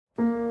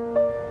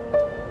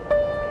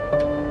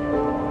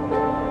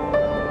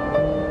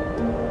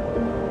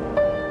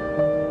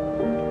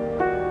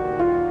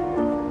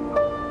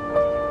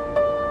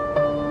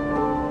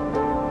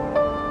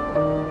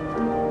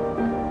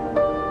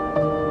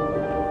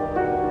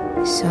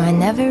So I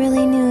never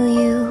really knew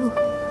you.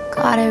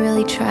 God, I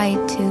really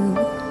tried to.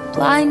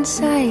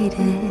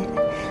 Blindsided,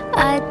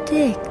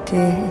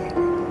 addicted.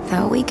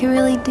 Thought we could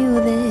really do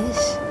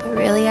this, but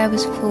really I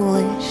was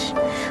foolish.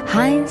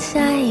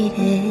 Hindsight,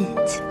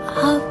 it's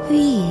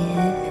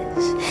obvious.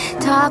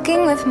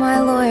 Talking with my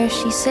lawyer,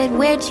 she said,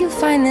 where'd you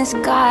find this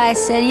guy? I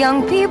said,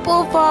 young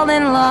people fall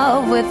in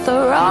love with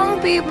the wrong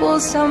people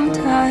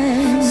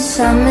sometimes.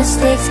 Some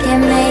mistakes get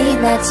made,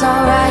 that's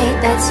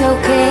alright, that's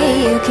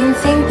okay. You can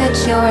think that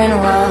you're in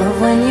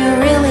love when you're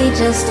really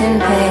just in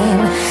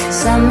pain.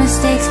 Some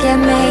mistakes get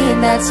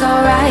made, that's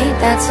alright,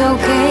 that's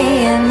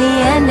okay. In the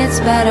end it's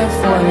better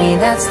for me,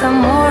 that's the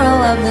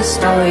moral of the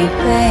story,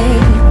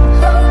 babe.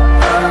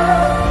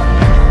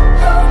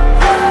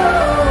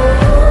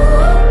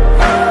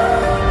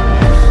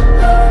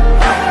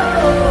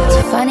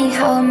 Funny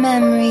how a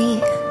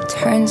memory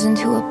turns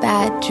into a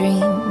bad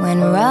dream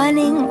when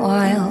running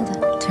wild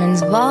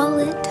turns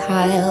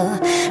volatile.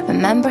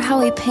 Remember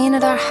how we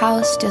painted our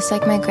house just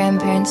like my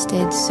grandparents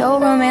did? So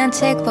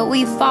romantic, but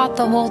we fought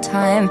the whole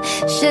time.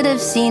 Should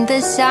have seen the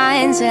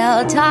signs.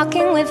 Well,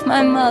 talking with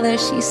my mother,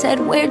 she said,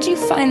 where'd you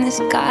find this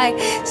guy?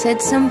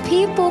 Said some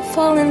people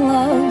fall in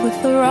love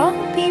with the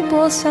wrong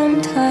people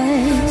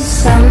sometimes.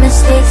 Some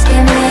mistakes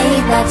get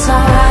made, that's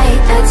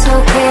alright, that's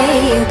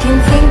okay. You can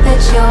think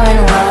that you're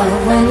in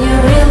love when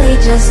you're really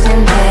just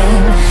in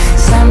pain.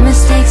 Some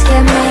mistakes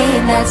get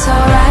made, that's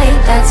alright,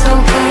 that's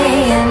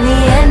okay. In the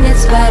end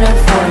it's better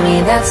for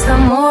me, that's the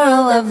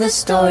moral of the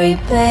story,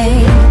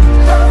 babe.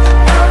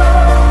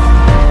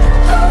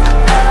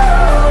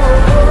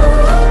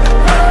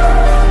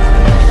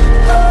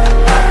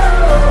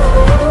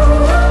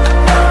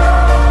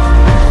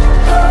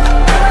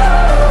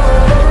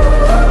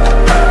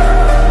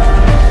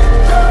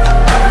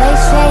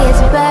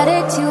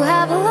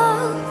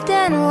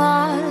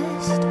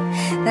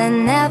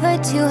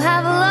 To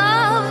have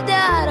loved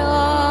at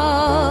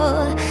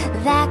all,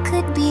 that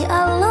could be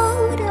a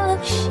load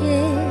of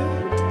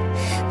shit,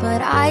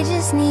 but I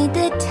just need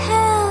to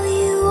tell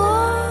you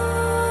all.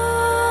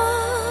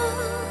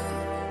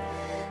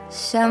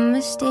 Some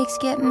mistakes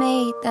get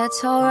made,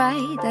 that's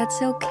alright,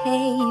 that's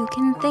okay. You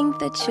can think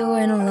that you're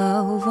in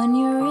love when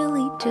you're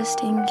really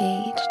just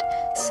engaged.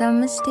 Some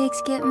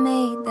mistakes get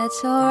made,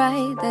 that's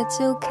alright, that's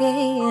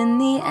okay. In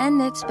the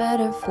end it's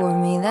better for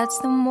me, that's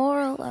the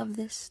moral of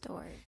this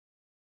story.